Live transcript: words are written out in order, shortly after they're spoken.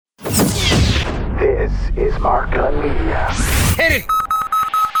This is Mark Gunn Media. Hit it!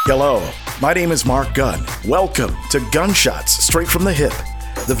 Hello, my name is Mark Gunn. Welcome to Gunshots Straight from the Hip.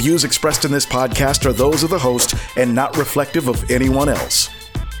 The views expressed in this podcast are those of the host and not reflective of anyone else.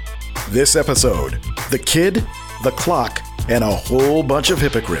 This episode, the kid, the clock, and a whole bunch of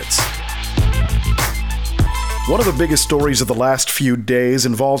hypocrites. One of the biggest stories of the last few days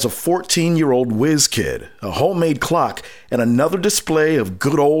involves a 14-year-old whiz kid, a homemade clock, and another display of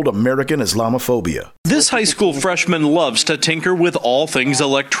good old American Islamophobia. This high school freshman loves to tinker with all things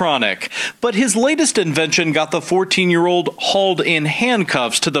electronic, but his latest invention got the 14-year-old hauled in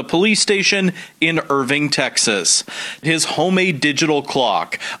handcuffs to the police station in Irving, Texas. His homemade digital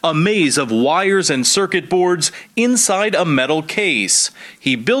clock, a maze of wires and circuit boards inside a metal case.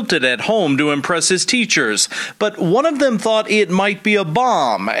 He built it at home to impress his teachers, but one of them thought it might be a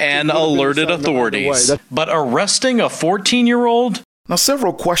bomb and alerted authorities. But arresting a 14-year-old? Now,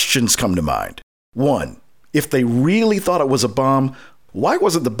 several questions come to mind. 1. If they really thought it was a bomb, why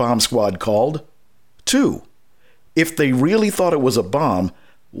wasn't the bomb squad called? 2. If they really thought it was a bomb,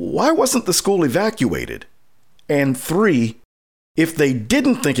 why wasn't the school evacuated? And 3. If they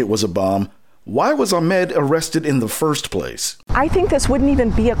didn't think it was a bomb, why was Ahmed arrested in the first place? I think this wouldn't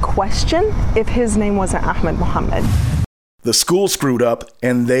even be a question if his name wasn't Ahmed Mohammed. The school screwed up,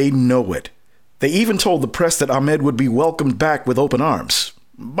 and they know it. They even told the press that Ahmed would be welcomed back with open arms.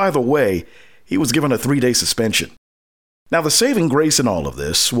 By the way, he was given a 3-day suspension. Now, the saving grace in all of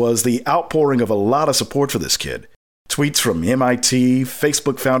this was the outpouring of a lot of support for this kid. Tweets from MIT,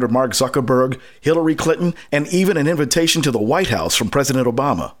 Facebook founder Mark Zuckerberg, Hillary Clinton, and even an invitation to the White House from President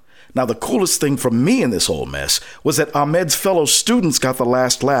Obama. Now, the coolest thing for me in this whole mess was that Ahmed's fellow students got the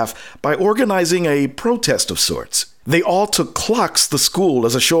last laugh by organizing a protest of sorts. They all took clocks to school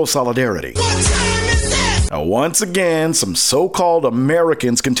as a show of solidarity. Now, once again, some so-called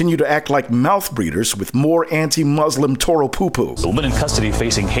Americans continue to act like mouth breeders with more anti-Muslim Toro poo-poo. The woman in custody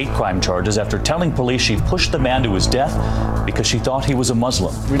facing hate crime charges after telling police she pushed the man to his death because she thought he was a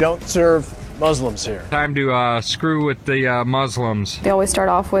Muslim. We don't serve Muslims here. Time to screw with the Muslims. They always start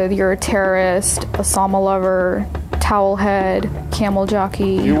off with, you're a terrorist, Osama lover, towel head, camel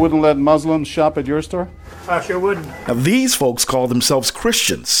jockey. You wouldn't let Muslims shop at your store? I sure wouldn't. Now, these folks call themselves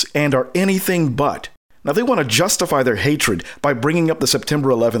Christians and are anything but. Now, they want to justify their hatred by bringing up the September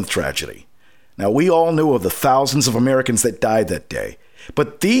 11th tragedy. Now, we all knew of the thousands of Americans that died that day,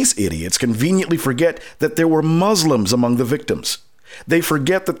 but these idiots conveniently forget that there were Muslims among the victims. They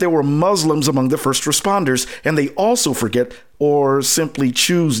forget that there were Muslims among the first responders, and they also forget, or simply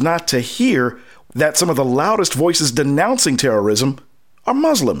choose not to hear, that some of the loudest voices denouncing terrorism are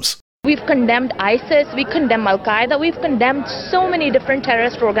Muslims. We've condemned ISIS, we condemn Al-Qaeda, we've condemned so many different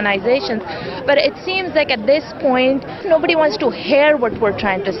terrorist organizations, but it seems like at this point, nobody wants to hear what we're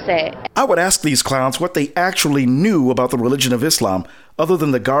trying to say. I would ask these clowns what they actually knew about the religion of Islam, other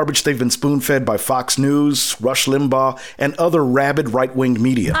than the garbage they've been spoon-fed by Fox News, Rush Limbaugh, and other rabid right-winged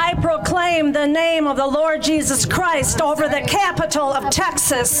media. I proclaim the name of the Lord Jesus Christ over the capital of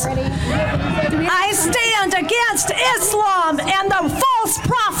Texas. I stand against Islam and the false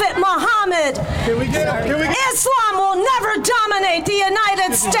prophet Muhammad. Islam will never dominate the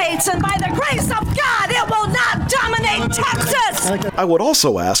United States, and by the grace of God, it will not dominate Texas. I would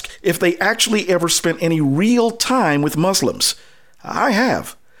also ask if they actually ever spent any real time with Muslims. I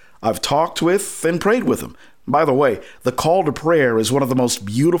have. I've talked with and prayed with them. By the way, the call to prayer is one of the most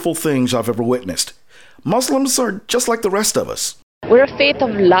beautiful things I've ever witnessed. Muslims are just like the rest of us. We're a faith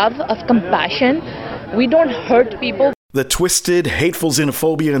of love, of compassion. We don't hurt people. The twisted, hateful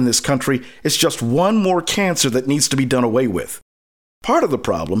xenophobia in this country is just one more cancer that needs to be done away with. Part of the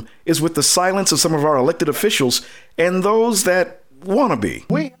problem is with the silence of some of our elected officials and those that want to be.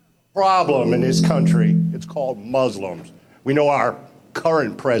 We have a problem in this country. It's called Muslims. We know our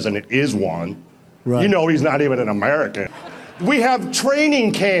current president is one. Right. You know he's not even an American. We have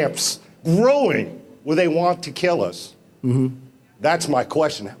training camps growing where they want to kill us. Mm-hmm. That's my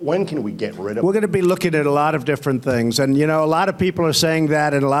question. When can we get rid of it? We're going to be looking at a lot of different things. And, you know, a lot of people are saying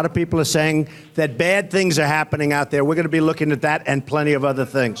that, and a lot of people are saying that bad things are happening out there. We're going to be looking at that and plenty of other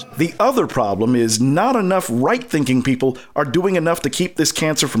things. The other problem is not enough right-thinking people are doing enough to keep this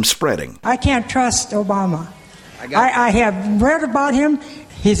cancer from spreading. I can't trust Obama. I have read about him.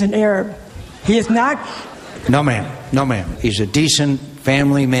 He's an Arab. He is not. No, ma'am. No, ma'am. He's a decent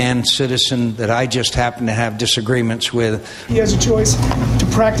family man, citizen that I just happen to have disagreements with. He has a choice to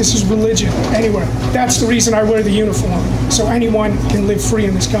practice his religion anywhere. That's the reason I wear the uniform, so anyone can live free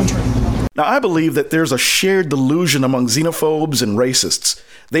in this country. Now, I believe that there's a shared delusion among xenophobes and racists.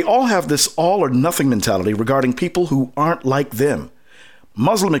 They all have this all or nothing mentality regarding people who aren't like them.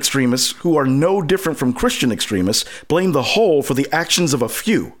 Muslim extremists, who are no different from Christian extremists, blame the whole for the actions of a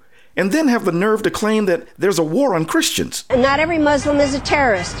few, and then have the nerve to claim that there's a war on Christians. Not every Muslim is a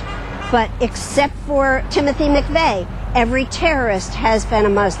terrorist, but except for Timothy McVeigh, every terrorist has been a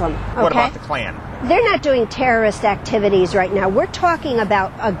Muslim. Okay? What about the Klan? They're not doing terrorist activities right now. We're talking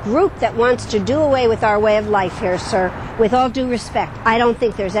about a group that wants to do away with our way of life here, sir. With all due respect, I don't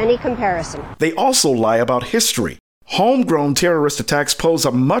think there's any comparison. They also lie about history. Homegrown terrorist attacks pose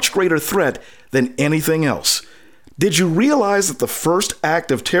a much greater threat than anything else. Did you realize that the first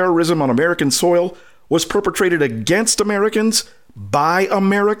act of terrorism on American soil was perpetrated against Americans by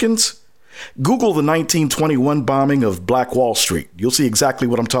Americans? Google the 1921 bombing of Black Wall Street. You'll see exactly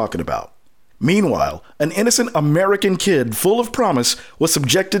what I'm talking about. Meanwhile, an innocent American kid full of promise was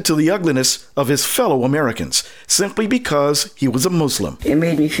subjected to the ugliness of his fellow Americans simply because he was a Muslim. It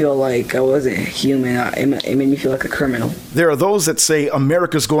made me feel like I wasn't human. It made me feel like a criminal. There are those that say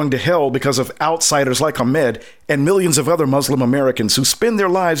America's going to hell because of outsiders like Ahmed and millions of other Muslim Americans who spend their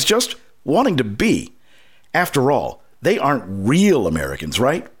lives just wanting to be. After all, they aren't real Americans,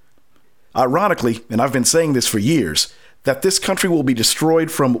 right? Ironically, and I've been saying this for years, that this country will be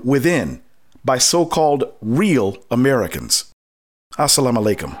destroyed from within by so-called real Americans. Assalamu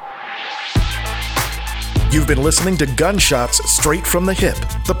alaikum. You've been listening to Gunshots Straight from the Hip,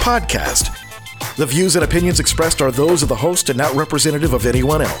 the podcast. The views and opinions expressed are those of the host and not representative of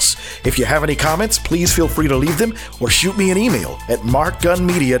anyone else. If you have any comments, please feel free to leave them or shoot me an email at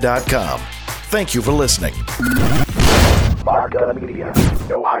markgunmedia.com. Thank you for listening. Mark Gun Media.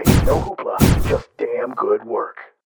 No hype, no hoopla, just damn good work.